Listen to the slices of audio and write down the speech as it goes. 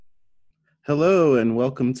Hello and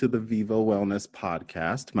welcome to the Vivo Wellness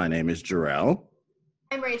Podcast. My name is Jarrell.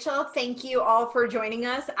 I'm Rachel. Thank you all for joining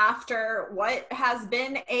us after what has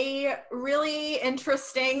been a really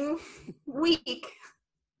interesting week.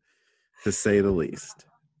 To say the least.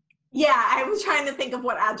 Yeah, I was trying to think of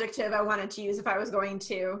what adjective I wanted to use if I was going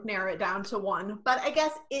to narrow it down to one. But I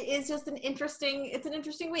guess it is just an interesting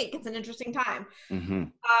week. It's an interesting time. Mm-hmm.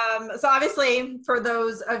 So obviously, for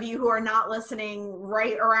those of you who are not listening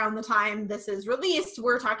right around the time this is released,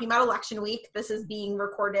 we're talking about election week. This is being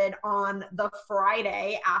recorded on the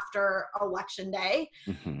Friday after Election Day,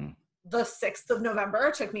 the 6th of November.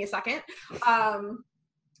 It took me a second.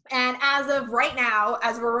 And as of right now,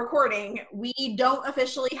 as we're recording, we don't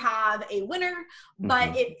officially have a winner,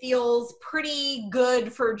 but it feels pretty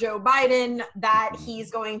good for Joe Biden that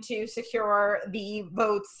he's going to secure the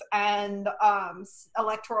votes and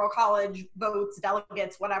electoral college votes,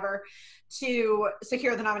 delegates, whatever, to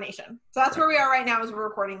secure the nomination. So that's where we are right now as we're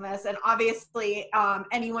recording this. And obviously,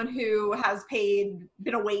 anyone who has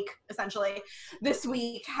been awake essentially this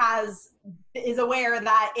week is aware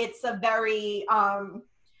that it's a very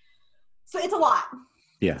so it's a lot.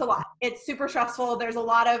 Yeah. It's a lot. It's super stressful. There's a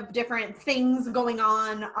lot of different things going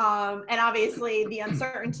on. And obviously the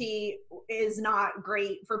uncertainty is not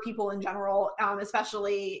great for people in general,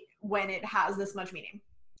 especially when it has this much meaning.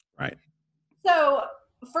 Right. So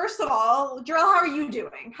first of all, Jarrell, how are you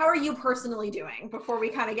doing? How are you personally doing before we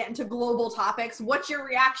kind of get into global topics? What's your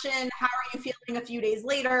reaction? How are you feeling a few days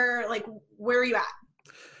later? Like, where are you at?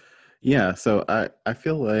 Yeah. So I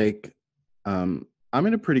feel like I'm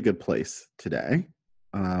in a pretty good place today.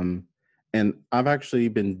 And I've actually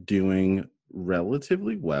been doing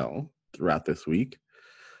relatively well throughout this week.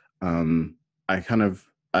 I've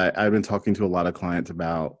been talking to a lot of clients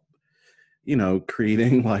about,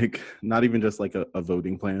 creating like not even just like a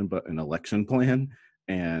voting plan, but an election plan.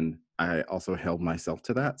 And I also held myself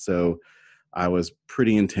to that. So I was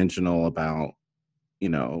pretty intentional about,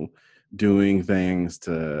 doing things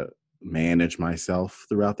to manage myself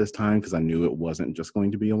throughout this time because I knew it wasn't just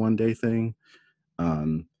going to be a one-day thing.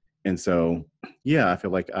 And so, yeah, I feel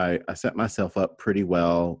like I set myself up pretty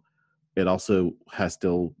well. It also has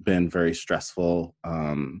still been very stressful.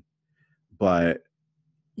 But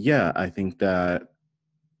yeah, I think that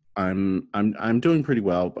I'm doing pretty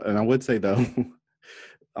well. And I would say though,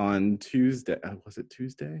 on Tuesday, was it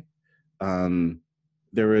Tuesday?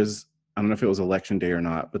 There was, I don't know if it was election day or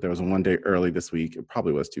not, but there was one day early this week, it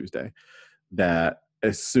probably was Tuesday, that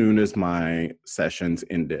as soon as my sessions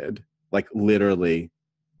ended, like literally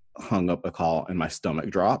hung up a call and my stomach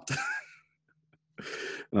dropped.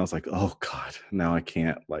 And I was like, oh God, now I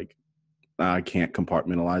can't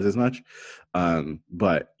compartmentalize as much.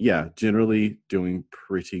 But yeah, generally doing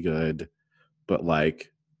pretty good, but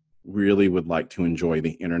like really would like to enjoy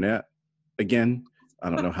the internet again. I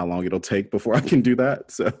don't know how long it'll take before I can do that.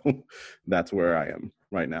 So that's where I am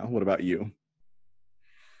right now. What about you?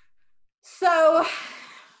 So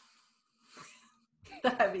the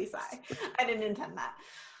heavy sigh. I didn't intend that.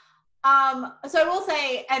 So I will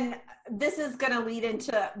say, and this is going to lead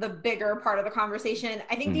into the bigger part of the conversation.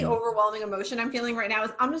 I think the overwhelming emotion I'm feeling right now is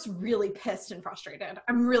I'm just really pissed and frustrated.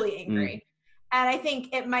 I'm really angry. And I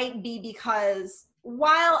think it might be because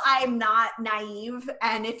while I'm not naive,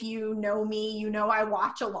 and if you know me, you know I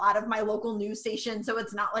watch a lot of my local news station, so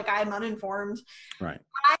it's not like I'm uninformed. Right.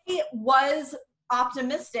 I was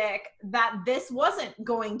optimistic that this wasn't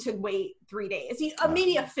going to wait 3 days.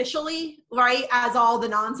 Maybe officially, right, as all the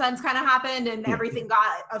nonsense kind of happened and everything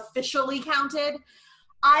got officially counted.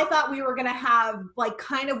 I thought we were going to have like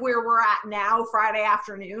kind of where we're at now, Friday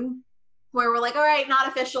afternoon, where we're like, all right, not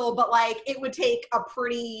official, but like it would take a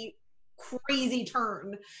pretty crazy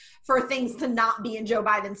turn for things to not be in Joe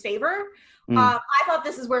Biden's favor. I thought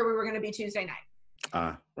this is where we were going to be Tuesday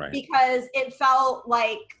night. Right. Because it felt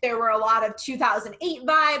like there were a lot of 2008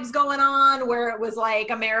 vibes going on where it was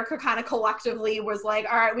like America kind of collectively was like,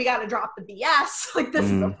 all right, we got to drop the BS. Like, this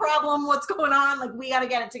is a problem. What's going on? Like, we got to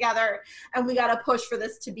get it together and we got to push for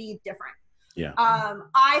this to be different. Yeah.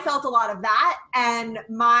 I felt a lot of that. And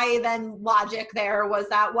my then logic there was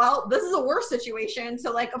that, well, this is a worse situation.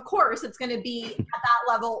 So like, of course it's going to be at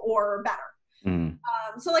that level or better.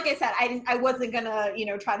 So like I said, I wasn't gonna,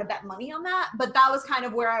 try to bet money on that, but that was kind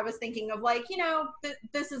of where I was thinking of like,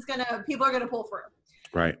 this is people are gonna pull through.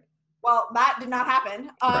 Right. Well, that did not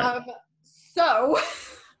happen. Right. So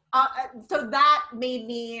that made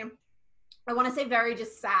me, I want to say very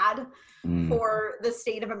just sad for the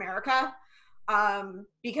state of America.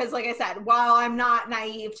 Because like I said, while I'm not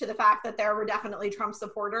naive to the fact that there were definitely Trump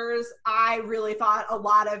supporters, I really thought a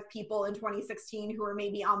lot of people in 2016 who were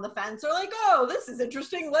maybe on the fence or like, oh, this is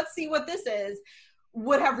interesting, let's see what this is,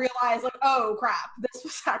 would have realized like, oh crap, this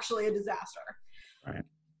was actually a disaster. Right.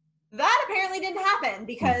 That apparently didn't happen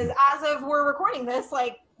because as of we're recording this,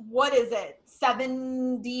 like, what is it?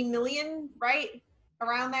 70 million, right?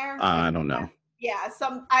 Around there? I don't know. Yeah,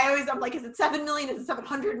 I'm like, is it 7 million? Is it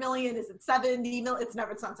 700 million? Is it 70 million? It's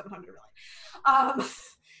not 700 million.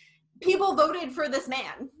 People voted for this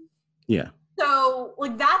man. Yeah. So,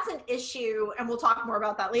 like, that's an issue, and we'll talk more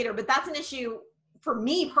about that later, but that's an issue for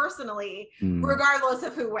me personally, regardless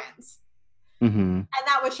of who wins. And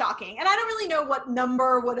that was shocking. And I don't really know what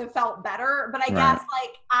number would have felt better, but I guess,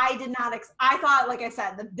 like, I did not, I thought, like I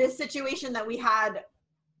said, that this situation that we had,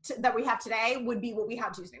 that we have today would be what we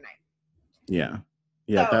had Tuesday night. Yeah.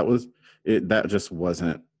 Yeah, so, that was it. That just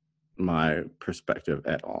wasn't my perspective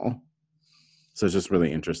at all. So it's just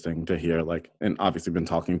really interesting to hear, like, and obviously been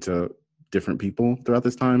talking to different people throughout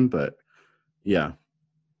this time, but yeah.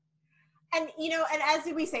 And, you know, and as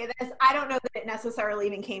we say this, I don't know that it necessarily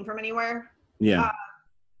even came from anywhere. Yeah.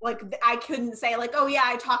 Like, I couldn't say, like, oh, yeah,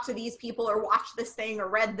 I talked to these people or watched this thing or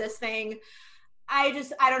read this thing. I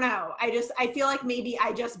don't know. I feel like maybe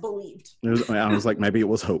I just believed. I was like, maybe it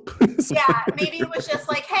was hope. Yeah, maybe it was just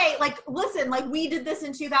like, hey, like, listen, like, we did this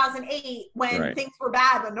in 2008 when things were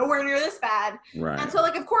bad, but nowhere near this bad. Right. And so,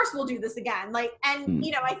 like, of course we'll do this again. Like, and,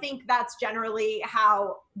 you know, I think that's generally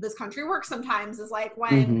how this country works sometimes, is like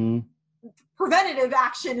when preventative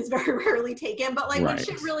action is very rarely taken, but like when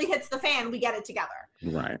shit really hits the fan, we get it together.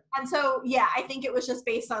 Right. And so, yeah, I think it was just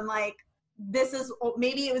based on like, this is,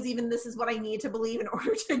 maybe it was even, this is what I need to believe in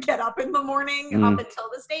order to get up in the morning up until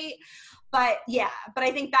this date. But yeah, but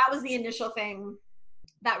I think that was the initial thing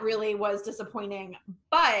that really was disappointing.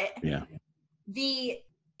 But the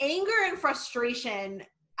anger and frustration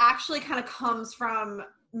actually kind of comes from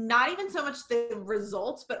not even so much the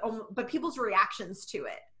results, but people's reactions to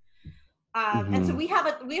it. And so we have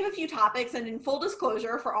a few topics, and in full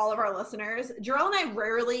disclosure for all of our listeners, Jarrell and I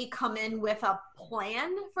rarely come in with a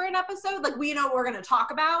plan for an episode. Like, we know what we're going to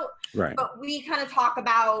talk about, but we kind of talk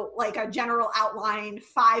about like a general outline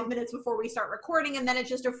 5 minutes before we start recording, and then it's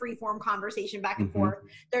just a free form conversation back and forth.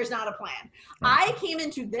 There's not a plan. I came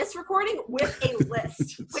into this recording with a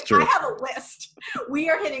list. I have a list. We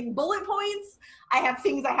are hitting bullet points. I have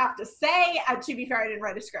things I have to say. To be fair, I didn't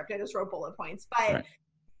write a script. I just wrote bullet points, but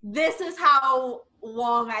this is how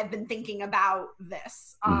long I've been thinking about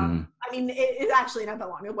this. I mean, it's actually not that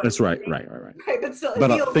long. That's right. But still,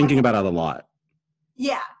 but thinking about it a lot.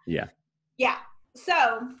 Yeah. Yeah.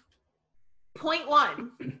 So, point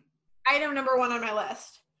 1, item number 1 on my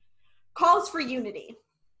list, calls for unity.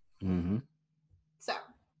 So,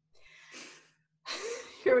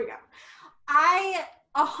 here we go. I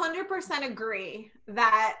 100% agree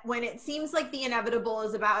that when it seems like the inevitable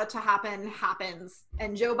is about to happens,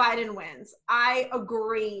 and Joe Biden wins, I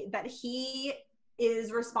agree that he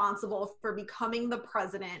is responsible for becoming the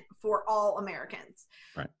president for all Americans.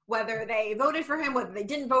 Whether they voted for him, whether they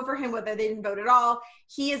didn't vote for him, whether they didn't vote at all,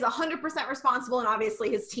 he is 100% responsible, and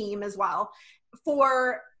obviously his team as well,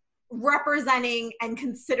 for representing and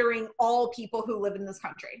considering all people who live in this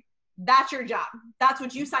country. That's your job. That's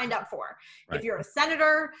what you signed up for. If you're a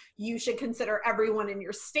senator, you should consider everyone in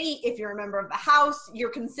your state. If you're a member of the House, your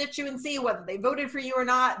constituency, whether they voted for you or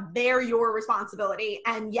not, they're your responsibility.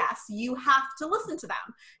 And yes, you have to listen to them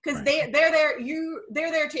because they're there.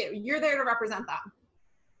 They're there too. You're there to represent them.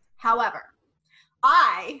 However,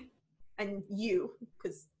 I, and you,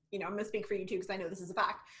 because, you know, I'm going to speak for you too, because I know this is a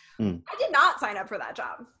fact. I did not sign up for that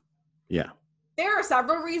job. Yeah. There are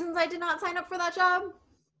several reasons I did not sign up for that job.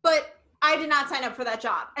 But I did not sign up for that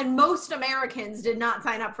job. And most Americans did not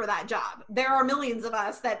sign up for that job. There are millions of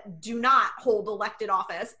us that do not hold elected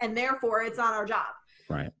office, and therefore it's not our job.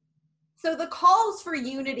 Right. So the calls for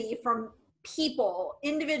unity from people,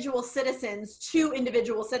 individual citizens to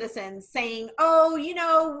individual citizens saying, oh, you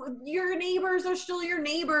know, your neighbors are still your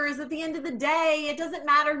neighbors. At the end of the day, it doesn't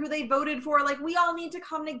matter who they voted for. Like, we all need to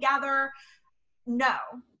come together. No.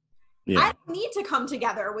 I don't need to come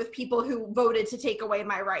together with people who voted to take away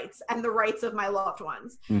my rights and the rights of my loved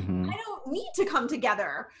ones. I don't need to come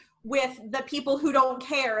together with the people who don't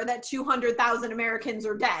care that 200,000 Americans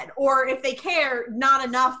are dead, or if they care, not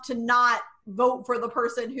enough to not vote for the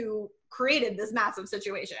person who created this massive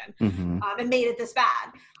situation and made it this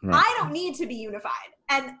bad. I don't need to be unified,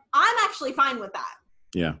 and I'm actually fine with that.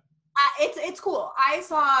 Yeah, it's cool. I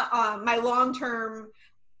saw my long-term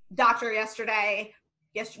doctor yesterday.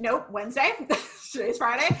 Wednesday. Today's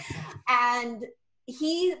Friday. And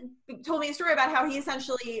he told me a story about how he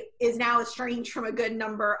essentially is now estranged from a good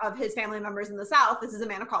number of his family members in the South. This is a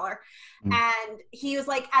man of color. And he was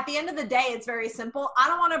like, at the end of the day, it's very simple. I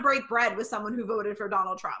don't want to break bread with someone who voted for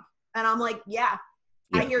Donald Trump. And I'm like, yeah.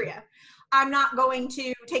 I hear you. I'm not going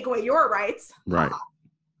to take away your rights. Right.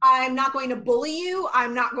 I'm not going to bully you.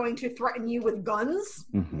 I'm not going to threaten you with guns.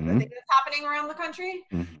 I think that's happening around the country.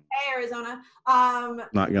 Hey, Arizona.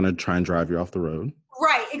 Not going to try and drive you off the road.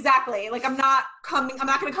 Right, exactly. Like, I'm not going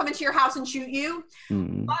to come into your house and shoot you,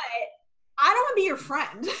 but I don't want to be your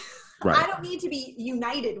friend. Right. I don't need to be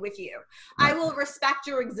united with you. Right. I will respect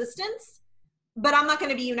your existence, but I'm not going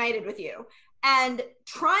to be united with you. And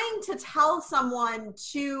trying to tell someone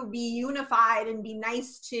to be unified and be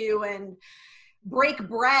nice to and break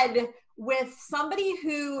bread with somebody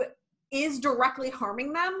who is directly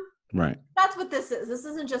harming them. Right. That's what this is. This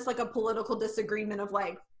isn't just like a political disagreement of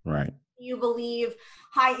like, right. You believe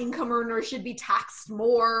high income earners should be taxed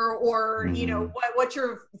more, or you know what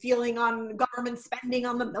you're feeling on government spending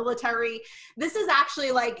on the military. This is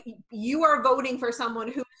actually like you are voting for someone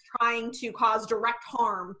who is trying to cause direct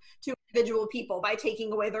harm to individual people by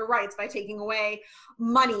taking away their rights, by taking away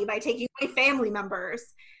money, by taking away family members.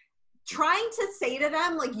 Trying to say to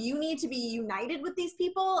them, like, you need to be united with these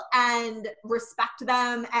people and respect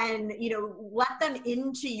them and, you know, let them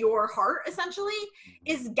into your heart, essentially,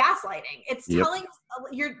 is gaslighting. It's telling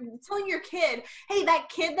your kid, hey, that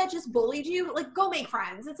kid that just bullied you, like, go make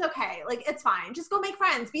friends. It's okay. Like, it's fine. Just go make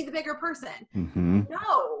friends. Be the bigger person.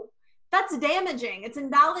 No. That's damaging. It's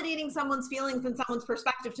invalidating someone's feelings and someone's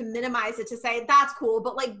perspective to minimize it, to say, that's cool,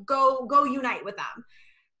 but, like, go unite with them.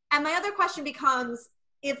 And my other question becomes,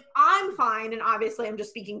 if I'm fine, and obviously I'm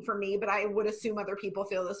just speaking for me, but I would assume other people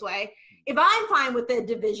feel this way. If I'm fine with the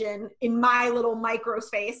division in my little micro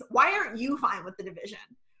space, why aren't you fine with the division?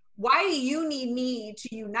 Why do you need me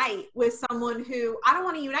to unite with someone who I don't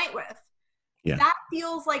want to unite with? Yeah. That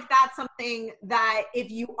feels like that's something that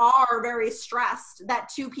if you are very stressed that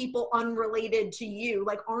two people unrelated to you,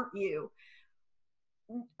 like aren't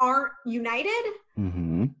united,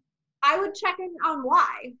 I would check in on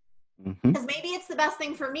why. Because maybe it's the best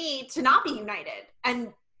thing for me to not be united.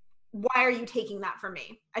 And why are you taking that from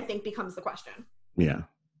me? I think becomes the question. Yeah.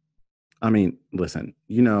 I mean, listen,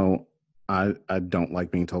 you know, I don't like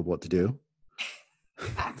being told what to do.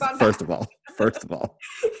 First of all.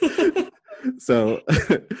 So,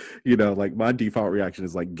 you know, like my default reaction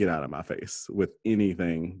is like, get out of my face with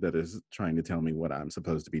anything that is trying to tell me what I'm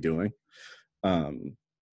supposed to be doing.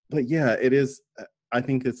 But yeah, it is. I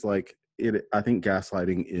think it's like, I think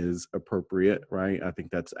gaslighting is appropriate, right? I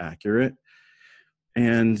think that's accurate.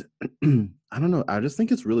 And I don't know, I just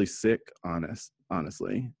think it's really sick,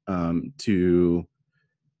 honestly, to,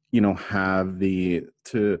 you know, have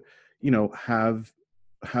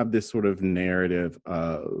this sort of narrative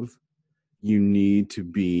of you need to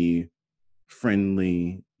be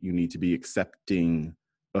friendly, you need to be accepting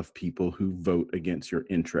of people who vote against your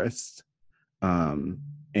interests.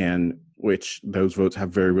 And which those votes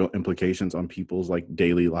have very real implications on people's like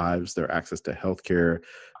daily lives, their access to healthcare,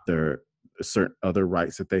 their certain other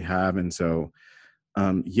rights that they have. And so,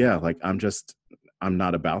 like I'm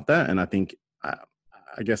not about that. And I think,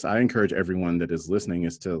 I guess I encourage everyone that is listening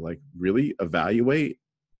is to like really evaluate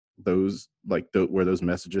those, like where those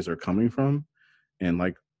messages are coming from and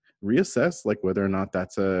like reassess like whether or not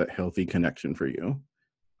that's a healthy connection for you,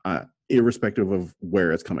 irrespective of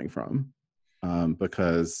where it's coming from.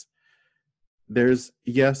 Because there's,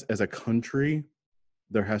 yes, as a country,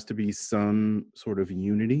 there has to be some sort of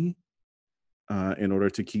unity in order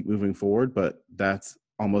to keep moving forward, but that's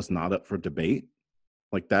almost not up for debate.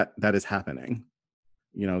 Like that is happening,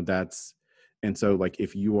 you know, and so like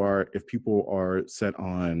if people are set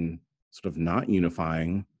on sort of not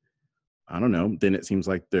unifying, I don't know, then it seems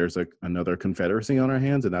like there's another confederacy on our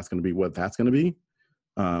hands, and that's going to be what that's going to be.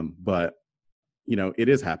 But you know, it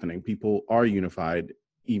is happening. People are unified,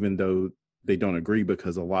 even though they don't agree,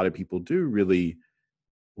 because a lot of people do really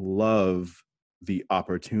love the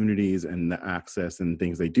opportunities and the access and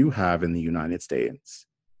things they do have in the United States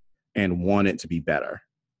and want it to be better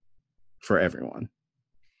for everyone.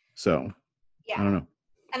 So, yeah. I don't know.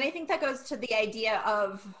 And I think that goes to the idea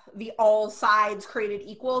of the all sides created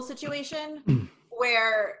equal situation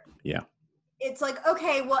where it's like,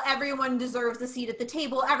 okay, well, everyone deserves a seat at the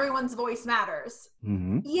table. Everyone's voice matters.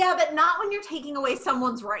 Yeah, but not when you're taking away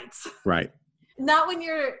someone's rights. Right. Not when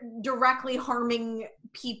you're directly harming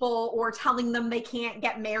people or telling them they can't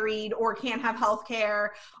get married or can't have health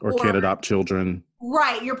care. Or can't adopt children.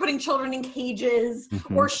 Right. You're putting children in cages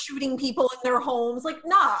or shooting people in their homes. Like,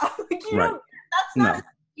 nah. That's not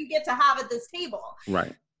you get to have at this table.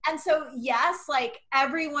 Right. And so, yes, like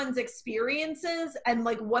everyone's experiences and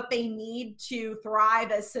like what they need to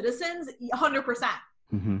thrive as citizens, 100%.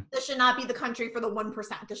 Mm-hmm. This should not be the country for the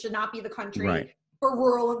 1%. This should not be the country Right. for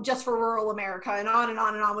rural America, and on and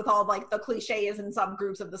on and on with all like the cliches and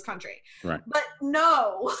subgroups of this country. Right. But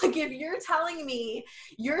no, like if you're telling me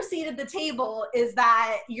your seat at the table is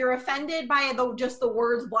that you're offended by just the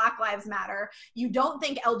words Black Lives Matter, you don't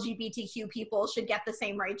think LGBTQ people should get the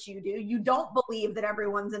same rights you do, you don't believe that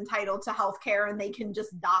everyone's entitled to health care and they can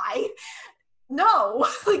just die. No,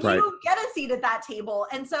 like Right. you don't get a seat at that table.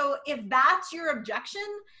 And so if that's your objection,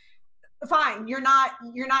 fine, you're not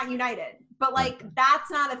united. But like that's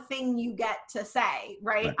not a thing you get to say,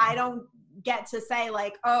 right? I don't get to say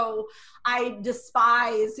like, oh, I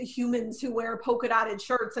despise humans who wear polka dotted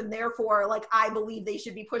shirts and therefore like I believe they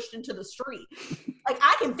should be pushed into the street. Like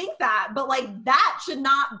I can think that, but like that should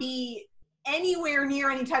not be anywhere near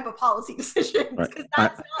any type of policy decisions, because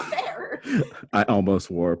that's not fair. I almost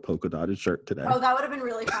wore a polka dotted shirt today. Oh, that would have been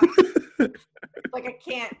really fun. Like I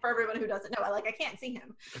can't, for everyone who doesn't know, I can't see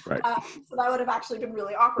him. Right. So that would have actually been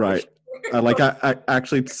really awkward. Right. I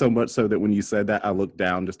actually, so much so that when you said that, I looked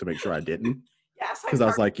down just to make sure I didn't. Yes. Because I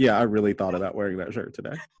was like, yeah, I really thought about wearing that shirt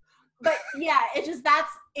today. But yeah,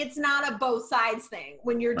 it's not a both sides thing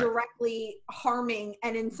when you're directly harming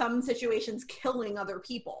and in some situations killing other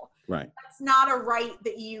people. Right. That's not a right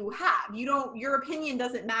that you have. Your opinion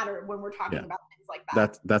doesn't matter when we're talking about things like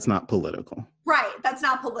that. That's not political. Right. That's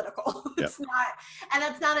not political. Yep. It's not, and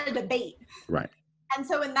that's not a debate. Right. And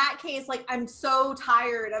so in that case, like, I'm so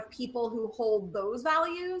tired of people who hold those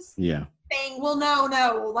values. Yeah. Saying, well,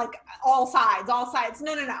 no, like all sides.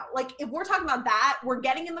 No. Like if we're talking about that, we're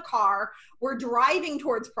getting in the car, we're driving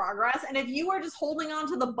towards progress. And if you are just holding on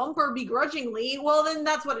to the bumper begrudgingly, well, then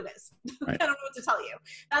that's what it is. Right. I don't know what to tell you.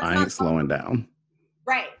 I ain't slowing down.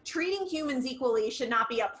 Right. Treating humans equally should not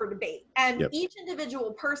be up for debate. And each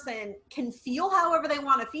individual person can feel however they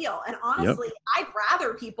want to feel. And honestly, I'd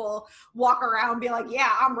rather people walk around and be like,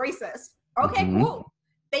 yeah, I'm racist. Okay, cool.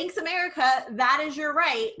 Thanks, America. That is your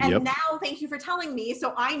right. And now thank you for telling me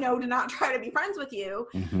so I know to not try to be friends with you.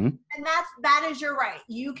 And that is your right.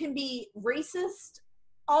 You can be racist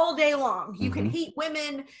all day long. You can hate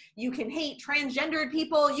women. You can hate transgendered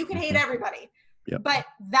people. You can hate everybody. But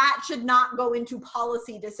that should not go into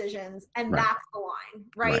policy decisions. And that's the line,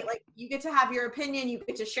 right? Like you get to have your opinion. You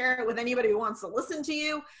get to share it with anybody who wants to listen to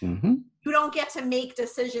you. You don't get to make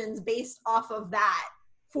decisions based off of that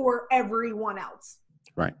for everyone else.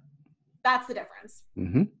 Right. That's the difference.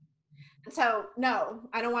 So no,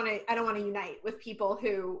 I don't want to unite with people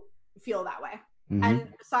who feel that way. And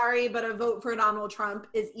sorry, but a vote for Donald Trump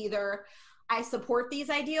is either I support these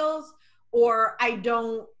ideals or I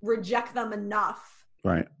don't reject them enough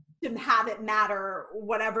to have it matter,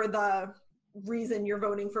 whatever the reason you're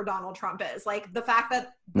voting for Donald Trump is. Like the fact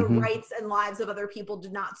that the rights and lives of other people do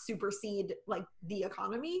not supersede like the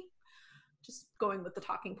economy. Just going with the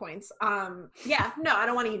talking points. Yeah, no, I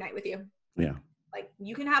don't want to unite with you. Yeah. Like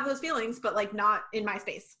you can have those feelings, but like not in my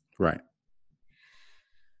space. Right.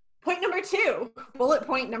 Bullet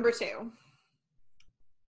point number 2.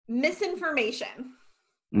 Misinformation.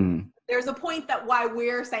 There's a point that why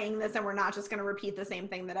we're saying this and we're not just going to repeat the same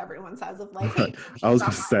thing that everyone says of like, hey, I was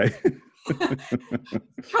going to say.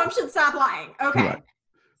 Trump should stop lying. Okay. Right.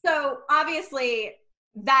 So obviously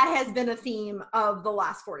that has been a theme of the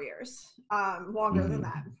last 4 years, longer than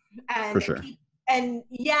that. And for sure. And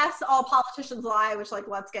yes, all politicians lie, which like,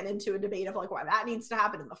 let's get into a debate of like why that needs to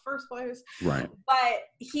happen in the first place. Right. But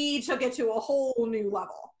he took it to a whole new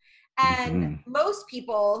level. And most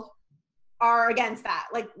people are against that.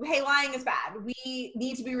 Like, hey, lying is bad. We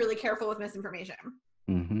need to be really careful with misinformation.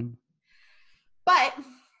 But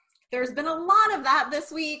there's been a lot of that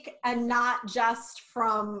this week, and not just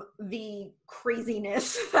from the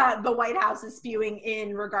craziness that the White House is spewing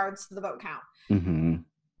in regards to the vote count.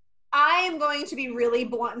 I am going to be really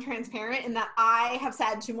blunt and transparent in that I have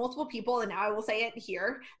said to multiple people, and now I will say it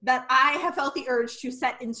here, that I have felt the urge to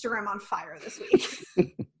set Instagram on fire this week.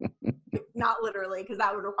 Not literally, because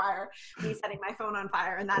that would require me setting my phone on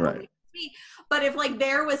fire, and that only me. But if like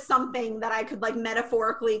there was something that I could like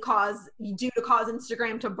metaphorically cause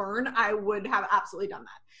Instagram to burn, I would have absolutely done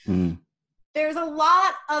that. There's a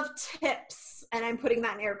lot of tips, and I'm putting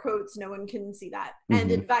that in air quotes. No one can see that. And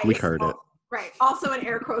advice. We heard it. Right. Also in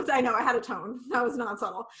air quotes. I know I had a tone. That was not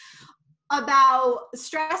subtle. About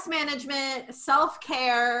stress management,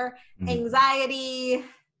 self-care, anxiety,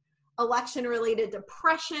 election-related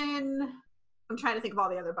depression. I'm trying to think of all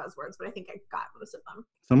the other buzzwords, but I think I got most of them.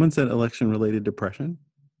 Someone said election-related depression?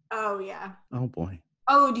 Oh, yeah. Oh, boy.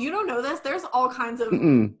 Oh, do you don't know this? There's all kinds of...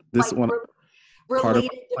 This like, one... Part of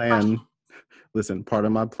related my depression. plan, listen, part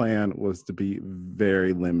of my plan was to be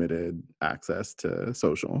very limited access to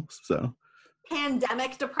social. So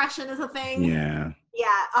Pandemic depression is a thing. yeah.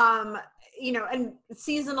 Yeah. And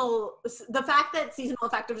the fact that seasonal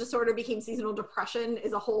affective disorder became seasonal depression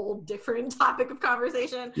is a whole different topic of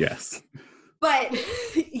conversation. Yes. But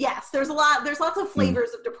yes, there's lots of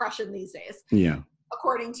flavors of depression these days. Yeah.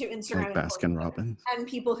 According to Instagram Like Baskin Robbins. and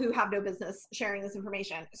people who have no business sharing this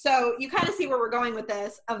information. So you kind of see where we're going with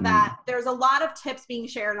this, of that there's a lot of tips being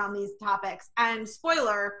shared on these topics. And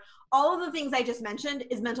spoiler, all of the things I just mentioned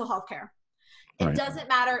is mental health care. It doesn't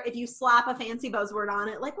matter if you slap a fancy buzzword on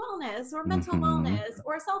it, like wellness or mental wellness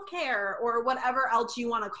or self-care or whatever else you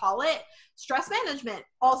want to call it. Stress management,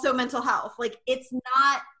 also mental health. Like, it's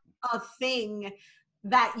not a thing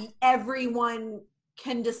that everyone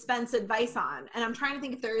can dispense advice on. And I'm trying to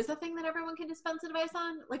think if there is a thing that everyone can dispense advice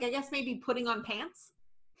on. Like, I guess maybe putting on pants,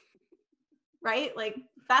 right? Like,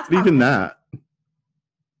 that's even that.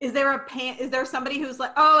 Is there somebody who's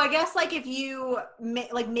like, oh, I guess like if you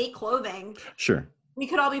make clothing, sure, we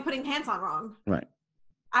could all be putting pants on wrong, right?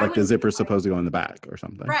 Like the zipper's supposed to go in the back or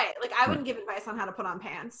something, right? Like, I wouldn't give advice on how to put on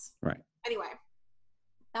pants, right? Anyway,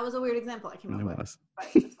 that was a weird example I came up with. But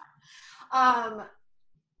it's fine.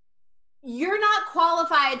 You're not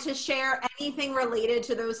qualified to share anything related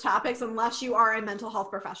to those topics unless you are a mental health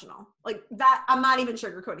professional. Like that, I'm not even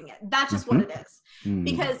sugarcoating it. That's just what it is.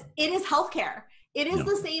 Because it is healthcare. It is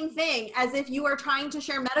the same thing as if you are trying to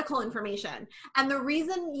share medical information. And the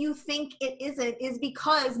reason you think it isn't is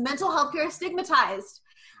because mental health care is stigmatized.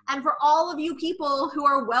 And for all of you people who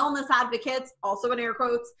are wellness advocates, also in air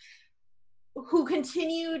quotes, who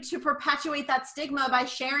continue to perpetuate that stigma by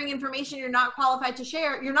sharing information you're not qualified to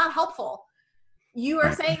share, you're not helpful. You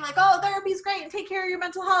are saying like, oh, therapy's great, take care of your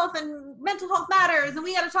mental health, and mental health matters, and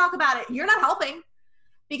we got to talk about it. You're not helping,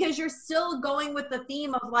 because you're still going with the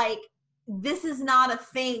theme of like, this is not a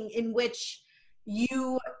thing in which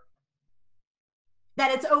that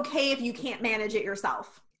it's okay if you can't manage it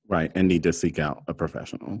yourself. Right. And need to seek out a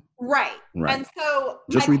professional. Right. And so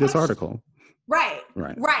just read this article. Right.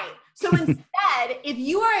 So instead, if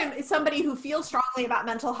you are somebody who feels strongly about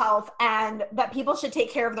mental health and that people should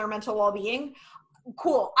take care of their mental well-being,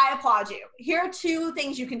 cool. I applaud you. Here are 2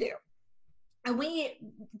 things you can do. And we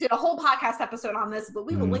did a whole podcast episode on this, but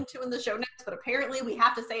we will link to in the show notes, but apparently we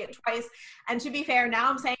have to say it twice. And to be fair, now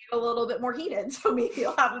I'm saying it a little bit more heated, so maybe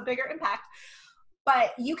it'll have a bigger impact.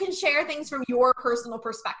 But you can share things from your personal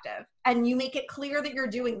perspective, and you make it clear that you're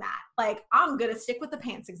doing that. Like, I'm going to stick with the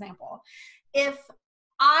pants example. If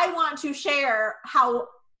I want to share how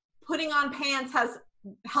putting on pants has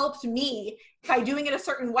helped me by doing it a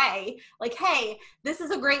certain way, like, hey, this is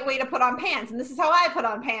a great way to put on pants, and this is how I put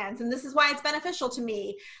on pants, and this is why it's beneficial to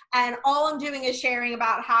me, and all I'm doing is sharing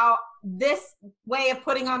about how this way of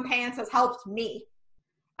putting on pants has helped me.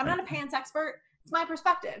 I'm not a pants expert. It's my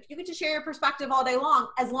perspective. You get to share your perspective all day long,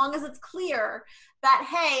 as long as it's clear that,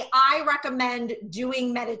 hey, I recommend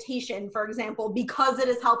doing meditation, for example, because it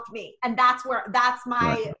has helped me. And that's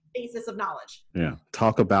my basis of knowledge. Yeah.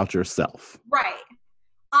 Talk about yourself. Right.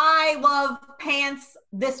 I love pants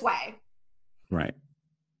this way. Right.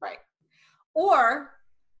 Or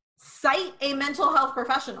cite a mental health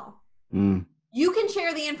professional. You can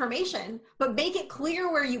share the information, but make it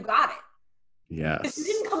clear where you got it. Yes. You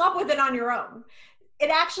didn't come up with it on your own. It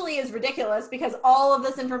actually is ridiculous, because all of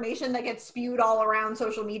this information that gets spewed all around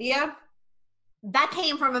social media, that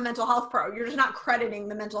came from a mental health pro. You're just not crediting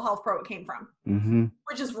the mental health pro it came from,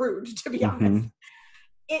 which is rude, to be honest.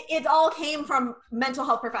 It all came from mental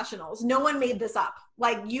health professionals. No one made this up.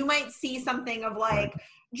 Like, you might see something of like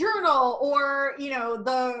journal, or,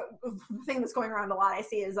 the thing that's going around a lot I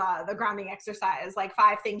see is the grounding exercise, like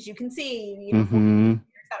 5 things you can see,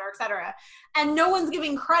 et cetera. And no one's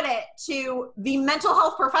giving credit to the mental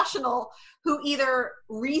health professional who either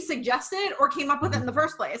re-suggested or came up with it in the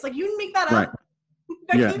first place. Like, you didn't make that up.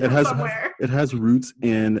 That it has roots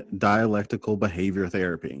in dialectical behavior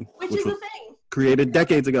therapy, which is a thing created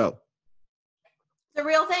decades ago. It's a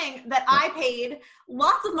real thing that I paid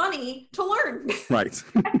lots of money to learn. Right.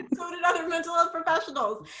 And so did other mental health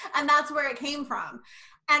professionals. And that's where it came from.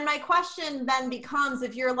 And my question then becomes,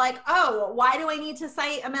 if you're like, oh, why do I need to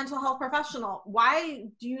cite a mental health professional? Why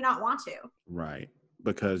do you not want to? Right.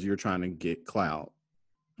 Because you're trying to get clout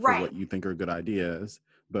for what you think are good ideas.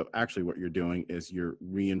 But actually what you're doing is you're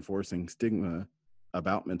reinforcing stigma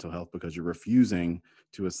about mental health, because you're refusing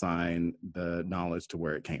to assign the knowledge to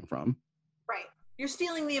where it came from. Right. You're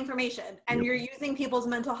stealing the information, and you're using people's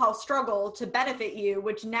mental health struggle to benefit you,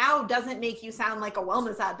 which now doesn't make you sound like a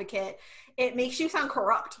wellness advocate. It makes you sound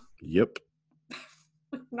corrupt. Yep.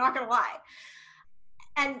 Not gonna lie.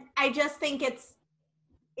 And I just think it's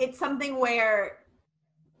something where,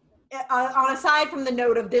 on aside from the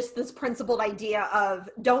note of this principled idea of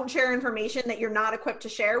don't share information that you're not equipped to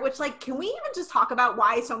share, which, like, can we even just talk about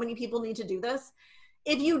why so many people need to do this?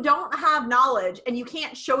 If you don't have knowledge and you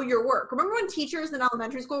can't show your work, remember when teachers in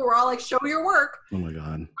elementary school were all like, show your work? Oh my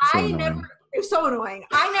God. It was so annoying.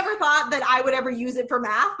 I never thought that I would ever use it for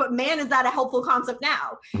math, but man, is that a helpful concept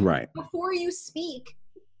now. Right. Before you speak,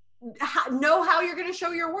 know how you're going to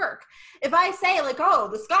show your work. If I say, like, oh,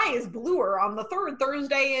 the sky is bluer on the third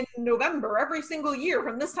Thursday in November every single year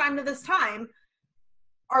from this time to this time,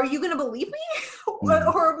 are you going to believe me?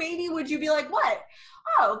 Or maybe would you be like, what?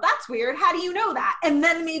 Oh, that's weird. How do you know that? And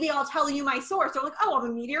then maybe I'll tell you my source. Or like, oh, I'm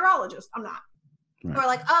a meteorologist. I'm not. Right. Or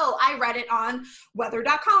like, oh, I read it on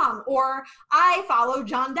weather.com, or I follow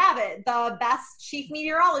John Davitt, the best chief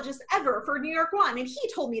meteorologist ever for New York One, and he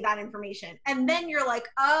told me that information. And then you're like,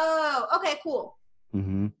 oh, okay, cool.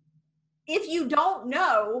 Mm-hmm. If you don't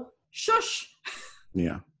know, shush.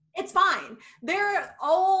 Yeah. It's fine. There are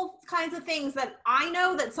all kinds of things that I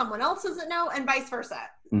know that someone else doesn't know, and vice versa.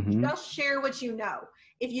 Mm-hmm. Just share what you know.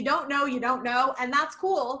 If you don't know, you don't know, and that's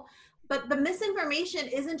cool. But the misinformation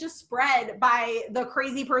isn't just spread by the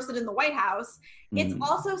crazy person in the White House. It's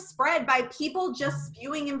also spread by people just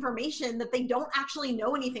spewing information that they don't actually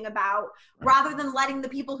know anything about, rather than letting the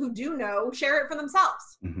people who do know share it for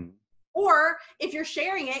themselves. Mm-hmm. Or if you're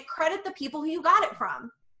sharing it, credit the people who you got it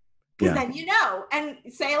from. Because then you know, and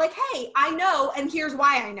say like, hey, I know, and here's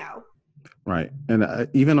why I know. Right. And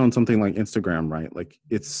even on something like Instagram, right? Like,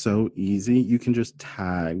 it's so easy. You can just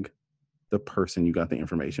tag the person you got the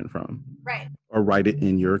information from, right? Or write it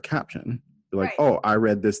in your caption, like, oh, I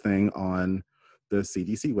read this thing on the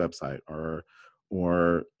CDC website, or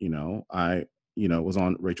I was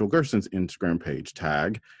on Rachel Gerson's Instagram page,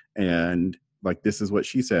 tag, and like, this is what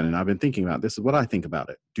she said, and I've been thinking about this is what I think about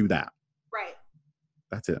it. Do that. Right.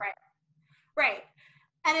 That's it. Right.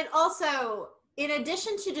 And it also, in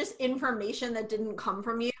addition to just information that didn't come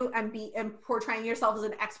from you and portraying yourself as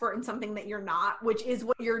an expert in something that you're not, which is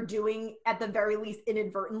what you're doing at the very least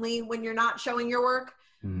inadvertently when you're not showing your work.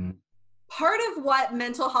 Mm-hmm. Part of what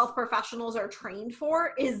mental health professionals are trained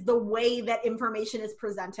for is the way that information is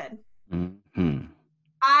presented. Mm-hmm.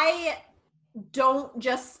 I don't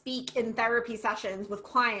just speak in therapy sessions with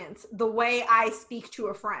clients the way I speak to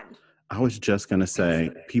a friend. I was just going to say,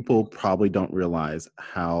 people probably don't realize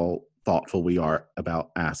how thoughtful we are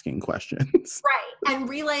about asking questions. Right. And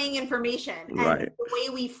relaying information. And the way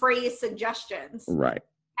we phrase suggestions. Right.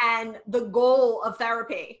 And the goal of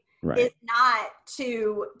therapy is not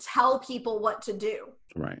to tell people what to do.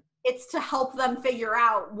 Right. It's to help them figure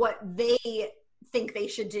out what they think they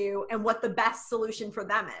should do and what the best solution for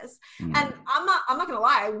them is. And I'm not going to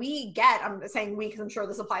lie, I'm saying we, because I'm sure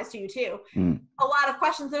this applies to you too, a lot of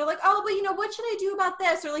questions that are like, oh, but what should I do about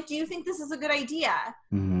this? Or like, do you think this is a good idea?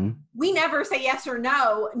 Mm-hmm. We never say yes or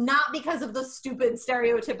no, not because of the stupid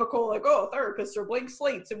stereotypical, like, oh, therapists are blank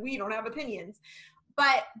slates and we don't have opinions,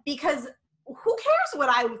 but because who cares what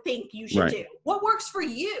I think you should do? What works for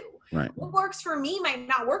you? Right. What works for me might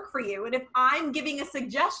not work for you. And if I'm giving a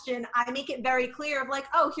suggestion, I make it very clear of like,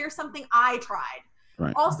 oh, here's something I tried.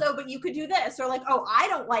 Right. Also, but you could do this, or like, oh, I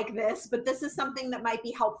don't like this, but this is something that might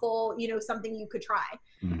be helpful, something you could try.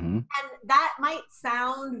 Mm-hmm. And that might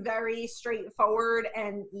sound very straightforward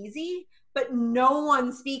and easy, but no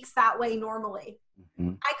one speaks that way normally.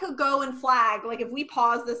 Mm-hmm. I could go and flag, like if we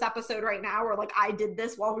pause this episode right now, or like I did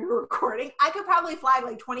this while we were recording, I could probably flag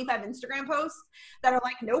like 25 Instagram posts that are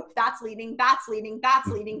like, nope, that's leading, that's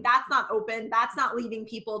not open, that's not leading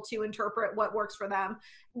people to interpret what works for them.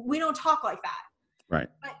 We don't talk like that. Right.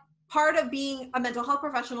 But part of being a mental health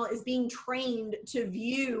professional is being trained to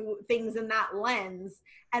view things in that lens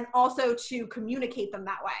and also to communicate them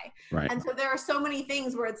that way. Right. And so there are so many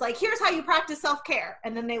things where it's like, here's how you practice self-care.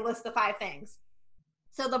 And then they list the 5 things.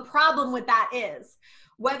 So the problem with that is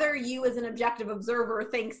whether you as an objective observer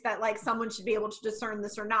thinks that like someone should be able to discern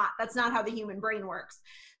this or not, that's not how the human brain works.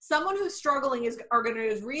 Someone who's struggling they're going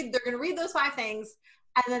to read those 5 things,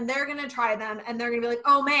 and then they're going to try them, and they're going to be like,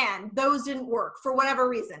 oh man, those didn't work for whatever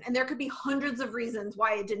reason. And there could be hundreds of reasons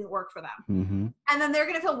why it didn't work for them. Mm-hmm. And then they're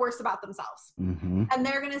going to feel worse about themselves. Mm-hmm. And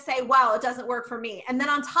they're going to say, well, it doesn't work for me. And then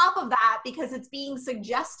on top of that, because it's being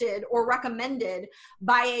suggested or recommended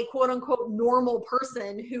by a quote unquote normal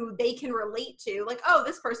person who they can relate to, like, oh,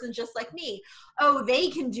 this person's just like me. Oh, they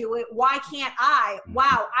can do it. Why can't I?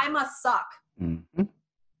 Wow, I must suck. Mm-hmm.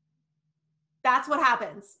 That's what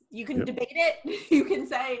happens. You can debate it. You can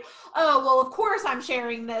say, oh, well, of course I'm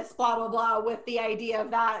sharing this, blah, blah, blah, with the idea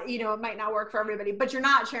of that, it might not work for everybody, but you're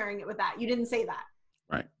not sharing it with that. You didn't say that.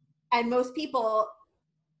 Right. And most people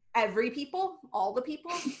all the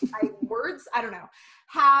people, I don't know,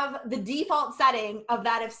 have the default setting of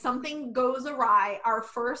that if something goes awry, our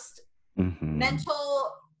first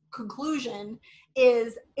mental conclusion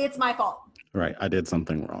is it's my fault. Right. I did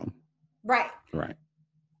something wrong. Right. Right.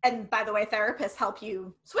 And by the way, therapists help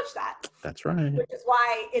you switch that. That's right. Which is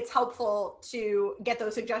why it's helpful to get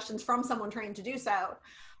those suggestions from someone trained to do so.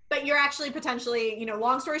 But you're actually potentially,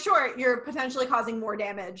 long story short, you're potentially causing more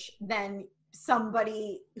damage than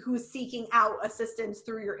somebody who's seeking out assistance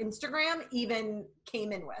through your Instagram even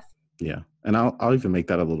came in with. Yeah. And I'll even make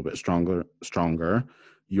that a little bit stronger.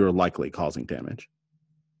 You're likely causing damage.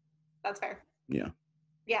 That's fair. Yeah.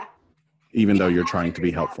 Yeah. Even though you're trying to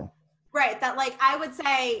be helpful. Right. That, like, I would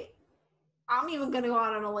say, I'm even going to go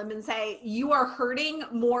out on a limb and say you are hurting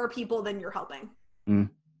more people than you're helping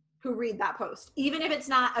who read that post. Even if it's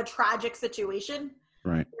not a tragic situation.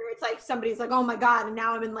 Right. Where it's like somebody's like, oh my God, and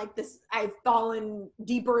now I'm in like this, I've fallen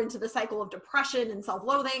deeper into the cycle of depression and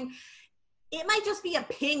self-loathing. It might just be a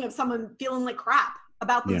ping of someone feeling like crap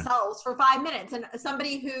about themselves for 5 minutes. And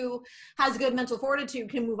somebody who has good mental fortitude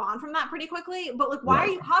can move on from that pretty quickly. But like, why are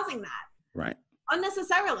you causing that? Right.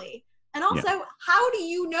 Unnecessarily. And also, how do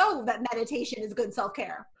you know that meditation is good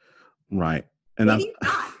self-care? Right. And maybe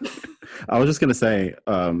not. I was just going to say,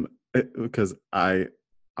 because I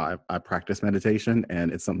practice meditation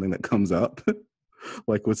and it's something that comes up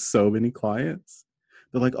like with so many clients.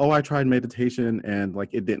 They're like, oh, I tried meditation and like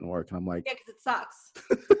it didn't work. And I'm like, yeah, because it sucks.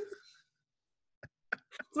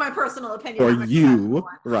 It's my personal opinion. For you,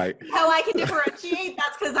 right. How I can differentiate,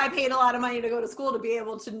 that's because I paid a lot of money to go to school to be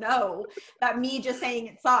able to know that me just saying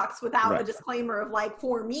it sucks without a disclaimer of like,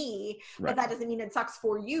 for me, but that doesn't mean it sucks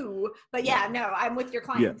for you. But yeah, no, I'm with your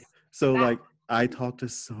clients. Yeah. So like, I talk to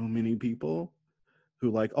so many people who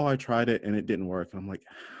like, oh, I tried it and it didn't work. And I'm like,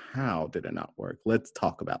 how did it not work? Let's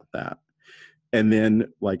talk about that. And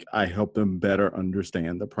then like I help them better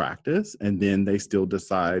understand the practice, and then they still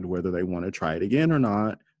decide whether they want to try it again or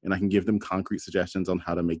not. And I can give them concrete suggestions on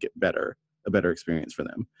how to make it better, a better experience for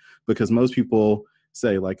them. Because most people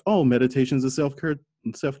say like, oh, meditation is a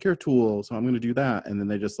self-care tool, so I'm going to do that. And then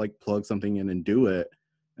they just like plug something in and do it.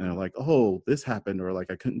 And they're like, oh, this happened, or like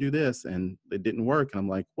I couldn't do this and it didn't work. And I'm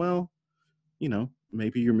like, well,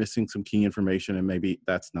 maybe you're missing some key information, and maybe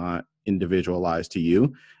that's not individualized to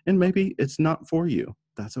you, and maybe it's not for you.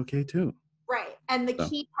 That's okay too. Right. And the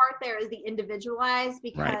key part there is the individualized,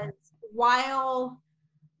 because while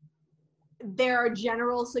there are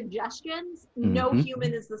general suggestions, no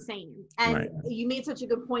human is the same. And you made such a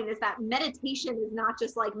good point, is that meditation is not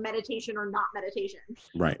just like meditation or not meditation.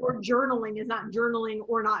 Right. Or journaling is not journaling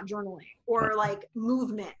or not journaling. Or like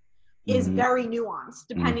movement is very nuanced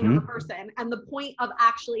depending on the person. And the point of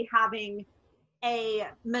actually having a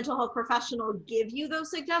mental health professional give you those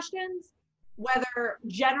suggestions, whether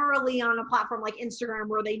generally on a platform like Instagram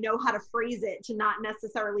where they know how to phrase it to not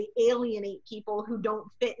necessarily alienate people who don't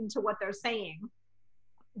fit into what they're saying,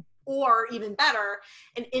 or even better,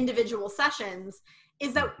 in individual sessions,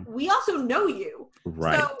 is that we also know you.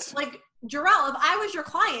 Right. So like, Jarrell, if I was your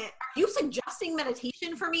client, are you suggesting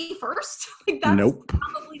meditation for me first? Like, that's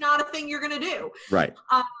probably not a thing you're going to do. Right.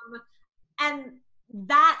 And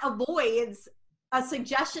that avoids a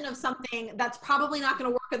suggestion of something that's probably not going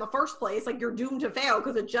to work in the first place. Like, you're doomed to fail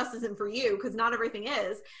because it just isn't for you, because not everything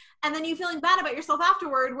is. And then you feeling bad about yourself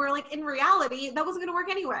afterward, where like in reality, that wasn't going to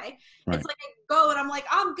work anyway. Right. It's like I go and I'm like,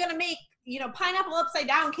 I'm going to make, pineapple upside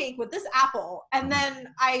down cake with this apple. And then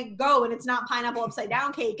I go and it's not pineapple upside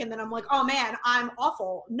down cake. And then I'm like, oh man, I'm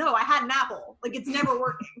awful. No, I had an apple. Like, it's never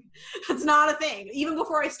working. It's not a thing. Even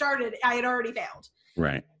before I started, I had already failed.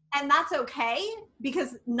 Right. And that's okay,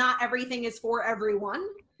 because not everything is for everyone.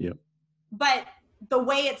 Yep. But the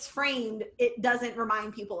way it's framed, it doesn't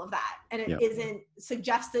remind people of that. And it isn't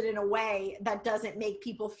suggested in a way that doesn't make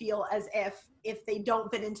people feel as if they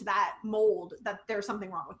don't fit into that mold, that there's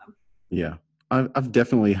something wrong with them. Yeah. I've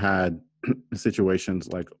definitely had situations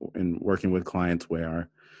like in working with clients where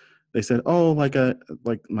they said, oh, like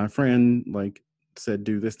my friend like said,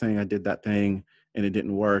 do this thing. I did that thing and it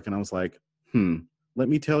didn't work. And I was like, let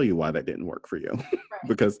me tell you why that didn't work for you.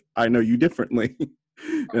 Because I know you differently.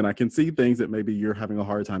 And I can see things that maybe you're having a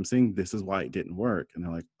hard time seeing. This is why it didn't work. And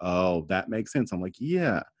they're like, oh, that makes sense. I'm like,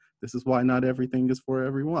 yeah, this is why not everything is for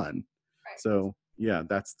everyone. Right. So yeah,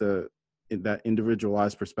 that's that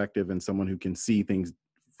individualized perspective, and someone who can see things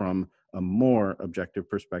from a more objective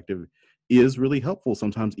perspective is really helpful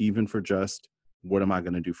sometimes, even for just, what am I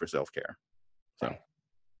going to do for self-care? So.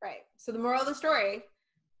 Right. So the moral of the story,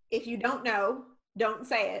 if you don't know, don't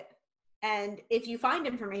say it. And if you find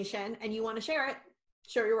information and you want to share it,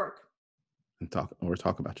 share your work. And talk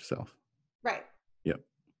about yourself. Right. Yep.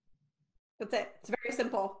 That's it. It's very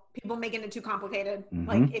simple. People making it too complicated. Mm-hmm.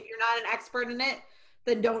 Like, if you're not an expert in it,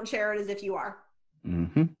 then don't share it as if you are.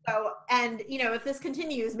 Mm-hmm. So, and if this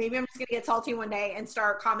continues, maybe I'm just going to get salty one day and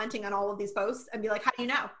start commenting on all of these posts and be like, how do you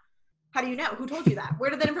know? How do you know? Who told you that? Where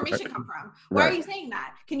did that information come from? Why are you saying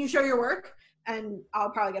that? Can you show your work? And I'll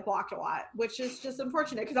probably get blocked a lot, which is just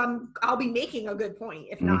unfortunate because I'll be making a good point,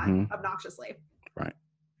 if not obnoxiously. Right.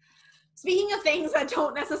 Speaking of things that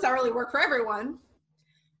don't necessarily work for everyone,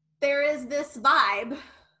 there is this vibe.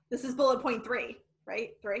 This is bullet point 3,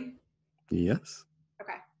 right? 3? Yes.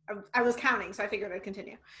 Okay. I was counting, so I figured I'd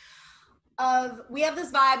continue. We have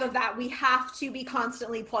this vibe of that we have to be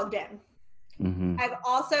constantly plugged in. Mm-hmm. I've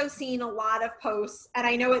also seen a lot of posts, and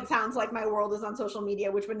I know it sounds like my world is on social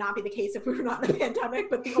media, which would not be the case if we were not in a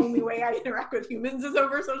pandemic, but the only way I interact with humans is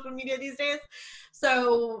over social media these days.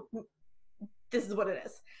 So this is what it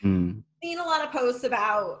is. Seen a lot of posts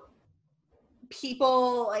about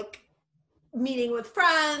people like meeting with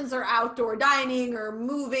friends or outdoor dining or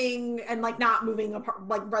moving and like not moving apart,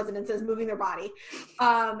 like residences, moving their body,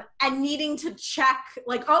 and needing to check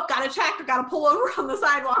like, oh, gotta check, gotta pull over on the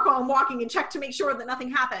sidewalk while I'm walking and check to make sure that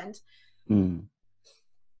nothing happened.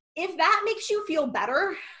 If that makes you feel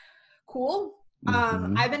better, cool.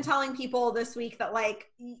 I've been telling people this week that like,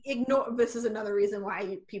 ignore, this is another reason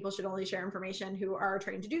why people should only share information who are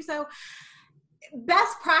trained to do so.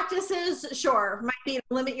 Best practices, sure, might be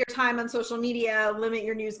limit your time on social media, limit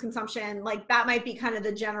your news consumption. Like that might be kind of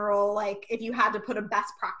the general, like if you had to put a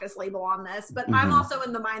best practice label on this. But I'm also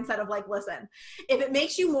in the mindset of like, listen, if it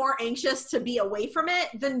makes you more anxious to be away from it,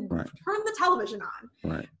 then turn the television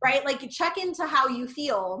on, right? Like check into how you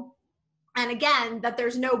feel. And again, that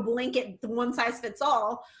there's no blanket one size fits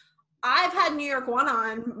all. I've had New York One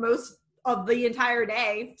on most of the entire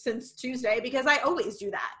day since Tuesday because I always do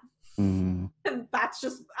that. And that's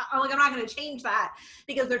just like, I'm not going to change that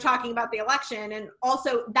because they're talking about the election. And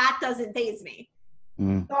also that doesn't faze me.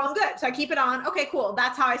 So I'm good. So I keep it on. Okay, cool.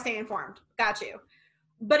 That's how I stay informed. Got you.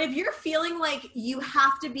 But if you're feeling like you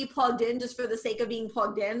have to be plugged in just for the sake of being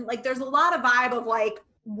plugged in, like there's a lot of vibe of like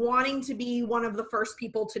wanting to be one of the first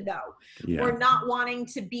people to know or not wanting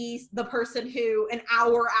to be the person who an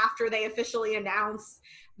hour after they officially announce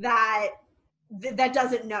that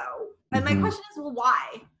doesn't know. And my question is, well,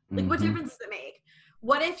 why? Like, what difference does it make?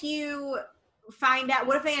 What if you find out,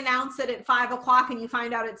 what if they announce it at 5:00 and you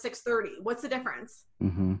find out at 6:30? What's the difference?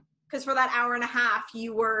 Because for that hour and a half,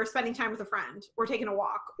 you were spending time with a friend or taking a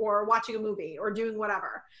walk or watching a movie or doing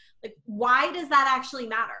whatever. Like, why does that actually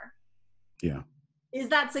matter? Yeah. Is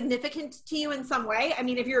that significant to you in some way? I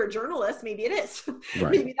mean, if you're a journalist, maybe it is.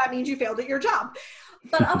 Maybe that means you failed at your job.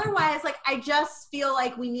 But otherwise, like, I just feel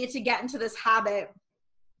like we need to get into this habit.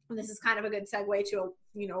 And this is kind of a good segue to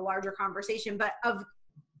a larger conversation, but of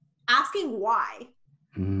asking why.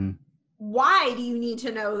 Why do you need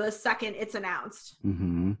to know the second it's announced?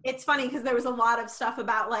 It's funny because there was a lot of stuff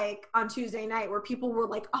about like on Tuesday night where people were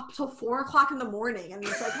like up till 4:00 in the morning, and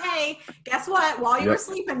it's like, hey, guess what? While you were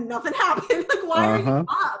sleeping, nothing happened. Like, why are you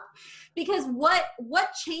up? Because what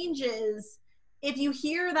changes if you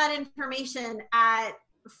hear that information at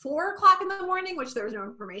 4:00 in the morning, which there was no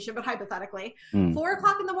information, but hypothetically,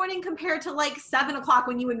 4:00 in the morning compared to like 7:00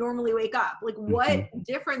 when you would normally wake up. Like, what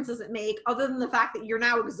difference does it make other than the fact that you're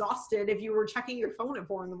now exhausted if you were checking your phone at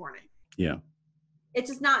 4 in the morning? Yeah.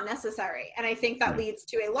 It's just not necessary. And I think that leads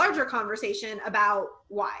to a larger conversation about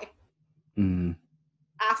why.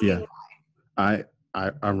 Asking why.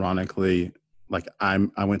 I ironically, like I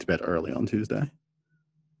went to bed early on Tuesday.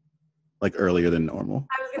 Like earlier than normal.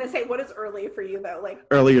 I was going to say, what is early for you though? Like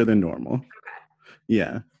earlier than normal. Okay.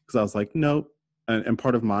 Yeah. Cause I was like, nope. And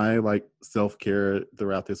part of my like self-care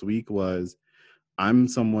throughout this week was I'm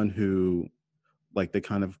someone who like the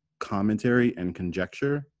kind of commentary and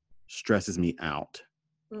conjecture stresses me out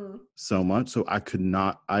so much. So I could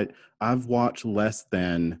not, I've watched less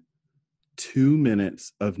than 2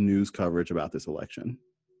 minutes of news coverage about this election.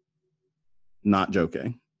 Not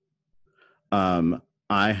joking.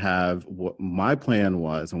 I have what my plan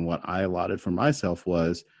was and what I allotted for myself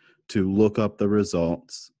was to look up the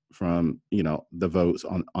results from, the votes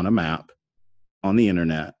on a map on the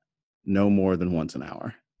internet no more than once an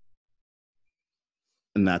hour.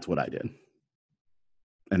 And that's what I did.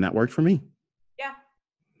 And that worked for me. Yeah.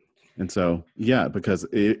 And so, because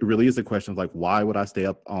it really is a question of like, why would I stay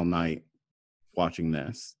up all night watching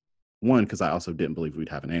this? One, because I also didn't believe we'd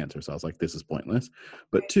have an answer. So I was like, this is pointless.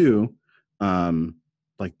 But two,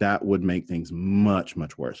 like that would make things much,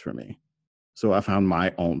 much worse for me. So I found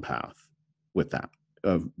my own path with that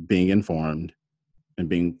of being informed and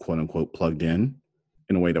being quote unquote plugged in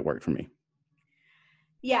a way that worked for me.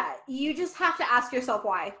 Yeah, you just have to ask yourself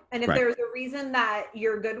why. And if Right. there's a reason that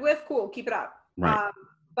you're good with, cool, keep it up. Right.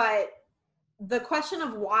 But the question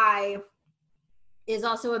of why is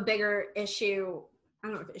also a bigger issue. I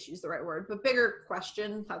don't know if issue is the right word, but bigger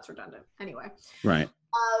question. That's redundant. Anyway, Right.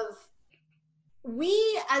 of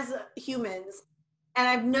we as humans, and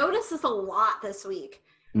I've noticed this a lot this week,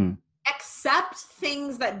 accept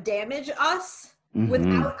things that damage us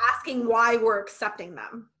without asking why we're accepting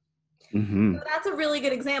them. So that's a really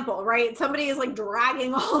good example, right? Somebody is like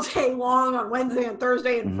dragging all day long on Wednesday and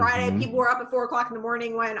Thursday and Friday. People were up at 4 o'clock in the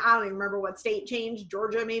morning when I don't even remember what state changed,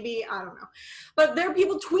 Georgia maybe, I don't know. But there are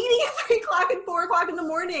people tweeting at 3 o'clock and 4 o'clock in the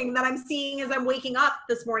morning that I'm seeing as I'm waking up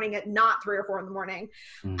this morning at not 3 or 4 in the morning.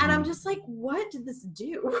 And I'm just like, what did this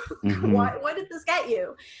do? What did this get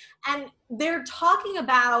you? And they're talking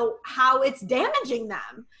about how it's damaging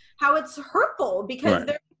them, how it's hurtful because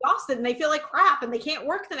they're exhausted and they feel like crap and they can't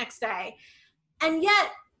work the next day, and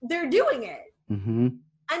yet they're doing it. And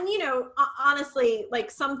you know, honestly, like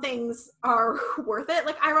some things are worth it.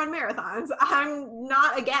 Like I run marathons. I'm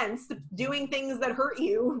not against doing things that hurt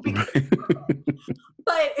you because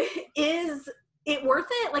but is it worth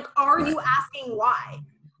it? Like, are you asking why?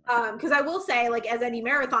 Because I will say, like, as any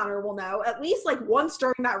marathoner will know, at least like once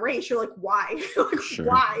during that race, you're like, why? Like,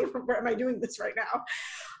 why am I doing this right now?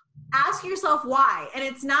 Ask yourself why. And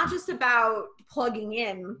it's not just about plugging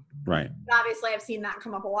in. Right. Obviously, I've seen that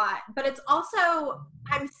come up a lot. But it's also,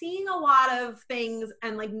 I'm seeing a lot of things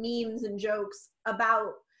and like memes and jokes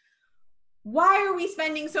about why are we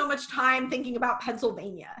spending so much time thinking about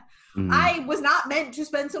Pennsylvania? I was not meant to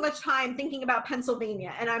spend so much time thinking about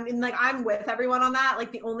Pennsylvania. And I'm with everyone on that.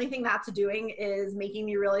 Like the only thing that's doing is making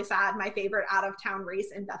me really sad. My favorite out of town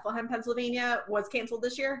race in Bethlehem, Pennsylvania was canceled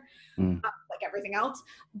this year, like everything else.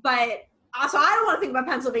 But so I don't want to think about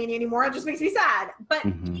Pennsylvania anymore. It just makes me sad. But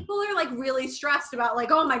people are like really stressed about like,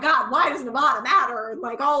 oh my God, why does Nevada matter? And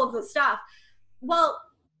like all of this stuff. Well,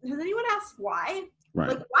 has anyone asked why? Right.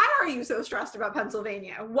 Like, why are you so stressed about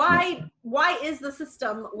Pennsylvania? Why is the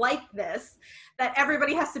system like this that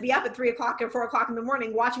everybody has to be up at 3 o'clock or 4 o'clock in the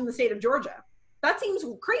morning watching the state of Georgia? That seems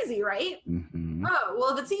crazy, right? Oh,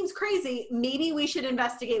 well, if it seems crazy, maybe we should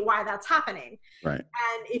investigate why that's happening. Right.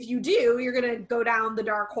 And if you do, you're going to go down the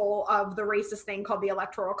dark hole of the racist thing called the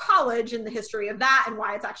Electoral College and the history of that and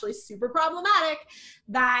why it's actually super problematic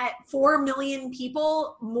that 4 million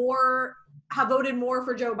people more have voted more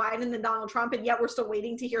for Joe Biden than Donald Trump, and yet we're still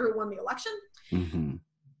waiting to hear who won the election.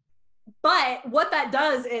 But what that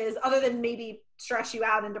does is, other than maybe stress you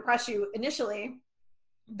out and depress you initially,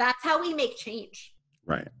 that's how we make change.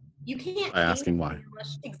 Right. You can't by asking why.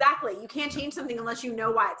 Exactly. You can't change something unless you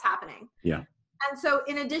know why it's happening. Yeah. And so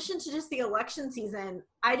in addition to just the election season,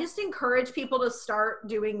 I just encourage people to start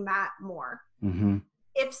doing that more.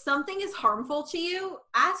 If something is harmful to you,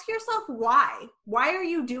 ask yourself why. Why are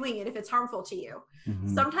you doing it if it's harmful to you?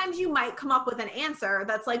 Sometimes you might come up with an answer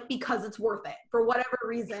that's like, because it's worth it. For whatever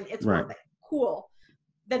reason, it's worth it. Cool.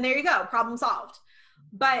 Then there you go. Problem solved.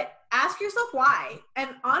 But ask yourself why. And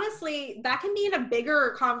honestly, that can be in a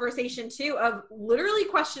bigger conversation too of literally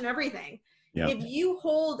question everything. Yep. If you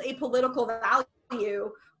hold a political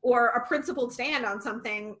value or a principled stand on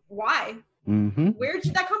something, why? Where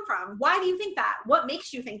did that come from? Why do you think that? What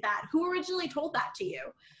makes you think that? Who originally told that to you?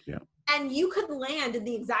 Yeah. And you could land in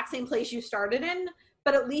the exact same place you started in,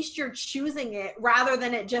 but at least you're choosing it rather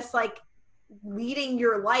than it just like leading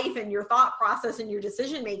your life and your thought process and your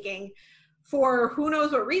decision making for who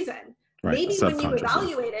knows what reason. Right. Maybe when you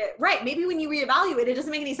evaluate it, maybe when you reevaluate it,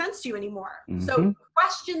 doesn't make any sense to you anymore. So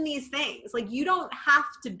question these things. Like you don't have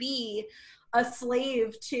to be a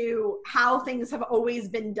slave to how things have always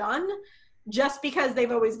been done just because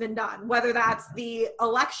they've always been done, whether that's the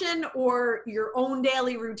election or your own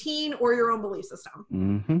daily routine or your own belief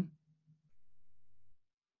system.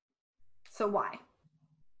 So why?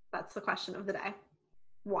 That's the question of the day.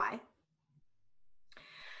 Why?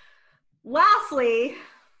 Lastly,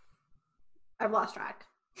 I've lost track.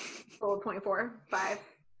 4.4, 5,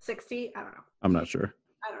 60, I don't know. I'm not sure.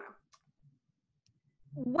 I don't know.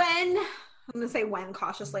 When, I'm going to say when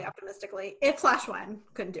cautiously, optimistically, if/when,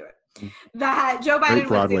 couldn't do it, that Joe Biden great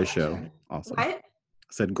Broadway show also. What? I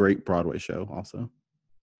said great Broadway show also.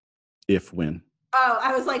 If when. Oh,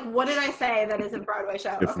 I was like, what did I say that isn't Broadway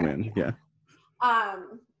show? If when, yeah.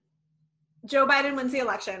 Joe Biden wins the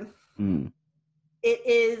election. It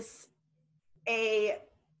is a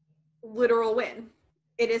literal win.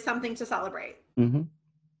 It is something to celebrate.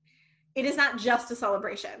 It is not just a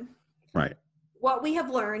celebration. Right. What we have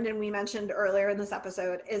learned, and we mentioned earlier in this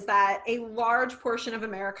episode, is that a large portion of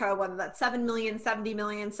America, whether that's 7 million, 70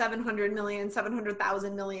 million, 700 million,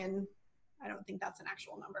 700,000 million, I don't think that's an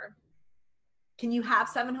actual number. Can you have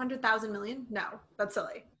 700,000 million? No, that's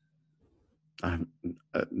silly.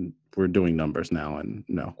 We're doing numbers now, and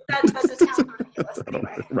no. That just sounds ridiculous.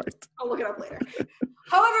 Anyway, right. I'll look it up later.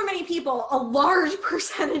 However many people, a large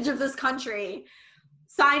percentage of this country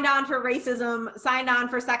signed on for racism, signed on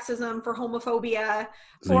for sexism, for homophobia,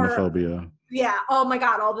 xenophobia. Yeah. Oh my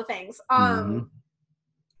God, all the things.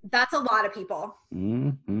 That's a lot of people.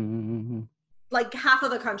 Like half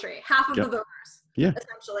of the country, half of the voters. Yeah.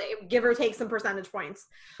 Essentially, give or take some percentage points.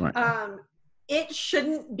 Right. It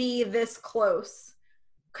shouldn't be this close,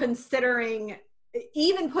 considering,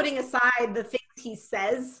 even putting aside the things he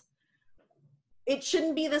says, it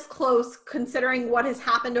shouldn't be this close considering what has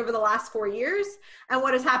happened over the last 4 years and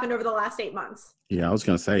what has happened over the last 8 months. Yeah, I was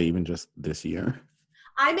going to say, even just this year.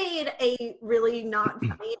 I made a really not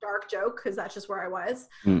funny, dark joke, because that's just where I was.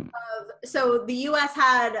 So the U.S.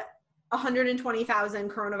 had 120,000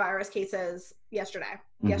 coronavirus cases yesterday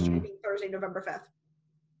being Thursday, November 5th.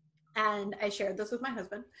 And I shared this with my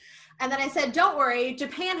husband. And then I said, don't worry,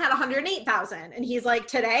 Japan had 108,000. And he's like,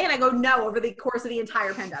 today? And I go, no, over the course of the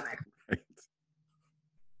entire pandemic. Right.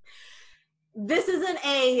 This isn't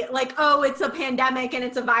a, like, oh, it's a pandemic and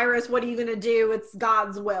it's a virus. What are you going to do? It's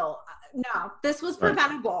God's will. No, this was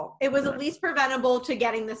preventable. It was at least preventable to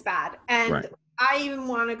getting this bad. And I even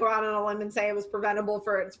want to go out on a limb and say it was preventable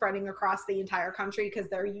for it spreading across the entire country, because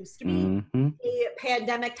there used to be a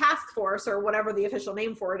pandemic task force, or whatever the official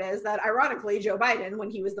name for it is, that ironically Joe Biden, when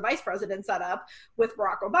he was the vice president, set up with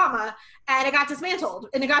Barack Obama, and it got dismantled.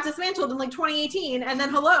 And it got dismantled in like 2018. And then,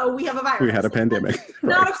 hello, we have a virus. We had a pandemic.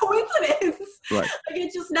 Not a coincidence. Right. Like,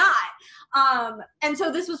 it's just not. And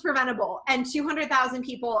so this was preventable, and 200,000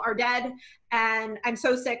 people are dead. And I'm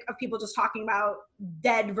so sick of people just talking about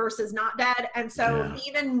dead versus not dead. And so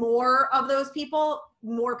even more of those people,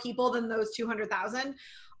 more people than those 200,000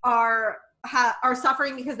 are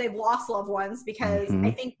suffering because they've lost loved ones. Because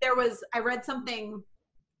I think I read something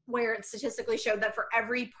where it statistically showed that for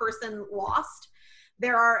every person lost,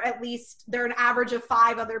 there are an average of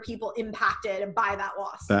 5 other people impacted by that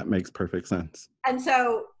loss. That makes perfect sense. And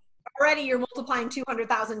so already you're multiplying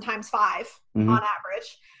 200,000 times 5 on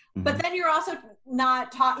average. But then you're also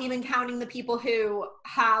not even counting the people who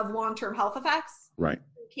have long-term health effects, right?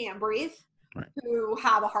 Who can't breathe, right? Who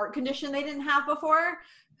have a heart condition they didn't have before,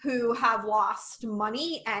 who have lost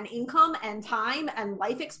money and income and time and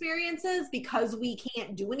life experiences because we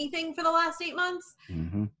can't do anything for the last 8 months.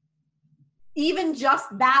 Even just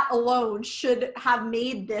that alone should have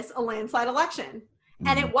made this a landslide election.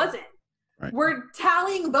 And it wasn't. Right. We're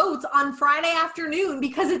tallying votes on Friday afternoon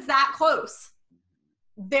because it's that close.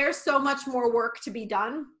 There's so much more work to be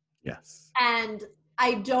done. Yes. And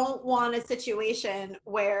I don't want a situation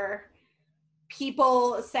where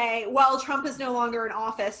people say, well, Trump is no longer in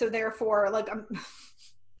office, so therefore, like,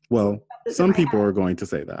 well, some people are going to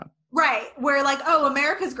say that. Right. Where, like, oh,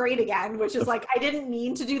 America's great again, which is like, I didn't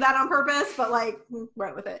mean to do that on purpose, but like,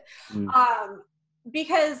 right with it.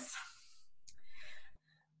 Because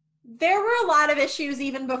there were a lot of issues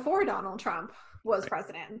even before Donald Trump was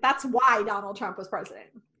president. That's why Donald Trump was president.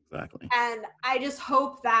 Exactly. And I just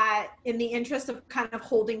hope that in the interest of kind of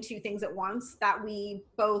holding two things at once, that we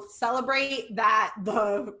both celebrate that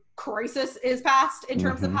the crisis is past in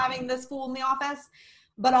terms of having this fool in the office,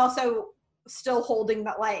 but also still holding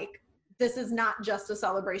that, like, this is not just a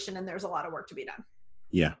celebration and there's a lot of work to be done.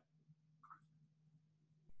 Yeah.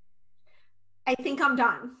 I think I'm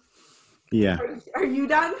done. Yeah. Are you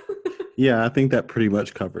done? Yeah, I think that pretty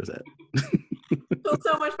much covers it. Feel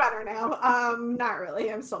so much better now. Not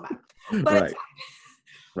really. I'm still mad. But right. It's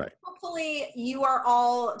fine. Right. Hopefully you are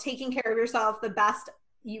all taking care of yourself the best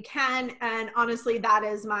you can. And honestly, that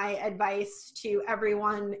is my advice to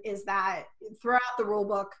everyone, is that throw out the rule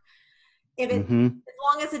book. If it, as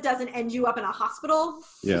long as it doesn't end you up in a hospital,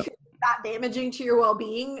 yeah, that damaging to your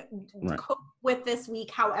well-being, right. Cope with this week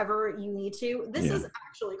however you need to. This is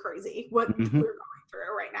actually crazy what we're going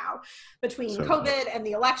through right now, between COVID and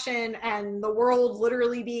the election and the world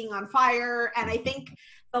literally being on fire. And I think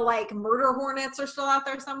the, like, murder hornets are still out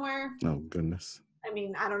there somewhere. Oh goodness. I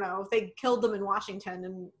mean, I don't know. They killed them in Washington,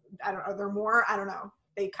 and I don't know, are there more? I don't know.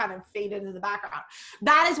 They kind of faded into the background.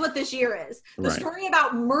 That is what this year is. The story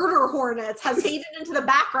about murder hornets has faded into the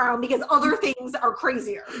background because other things are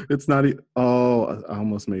crazier. It's not, I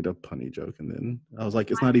almost made a punny joke, and then I was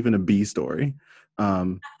like, it's not even a bee story.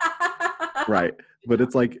 Right. But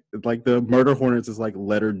it's like the murder hornets is like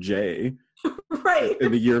letter J. Right.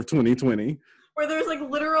 In the year of 2020. Where there's like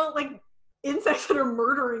literal, like, insects that are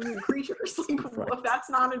murdering creatures. Like, that's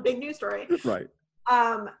not a big news story. Right.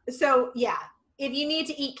 So yeah, if you need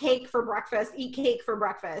to eat cake for breakfast, eat cake for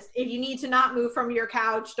breakfast. If you need to not move from your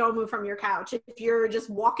couch, don't move from your couch. If you're just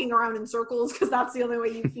walking around in circles because that's the only way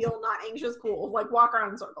you feel not anxious, cool. Like walk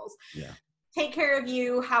around in circles. Yeah. Take care of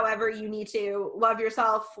you however you need to. Love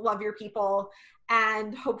yourself, love your people,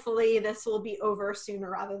 and hopefully this will be over sooner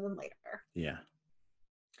rather than later. Yeah.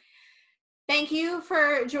 Thank you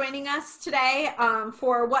for joining us today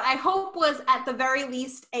for what I hope was at the very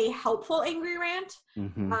least a helpful angry rant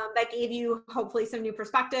that gave you hopefully some new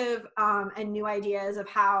perspective and new ideas of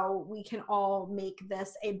how we can all make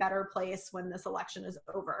this a better place when this election is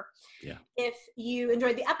over. Yeah. If you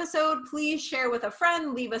enjoyed the episode, please share with a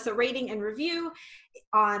friend, leave us a rating and review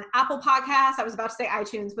on Apple Podcasts. I was about to say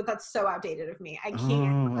iTunes, but that's so outdated of me. I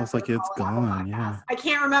can't. I was like, it's gone. Yeah. I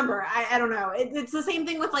can't remember. I don't know. It's the same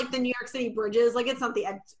thing with like the New York City bridges. Like it's not the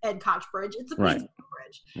Ed Koch Bridge. It's a Facebook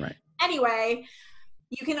bridge. Right. Anyway,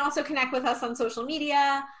 you can also connect with us on social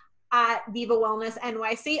media at Viva Wellness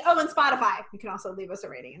NYC. Oh, and Spotify. You can also leave us a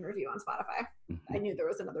rating and review on Spotify. I knew there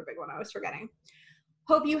was another big one I was forgetting.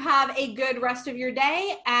 Hope you have a good rest of your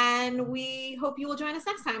day, and we hope you will join us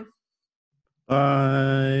next time.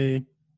 Bye.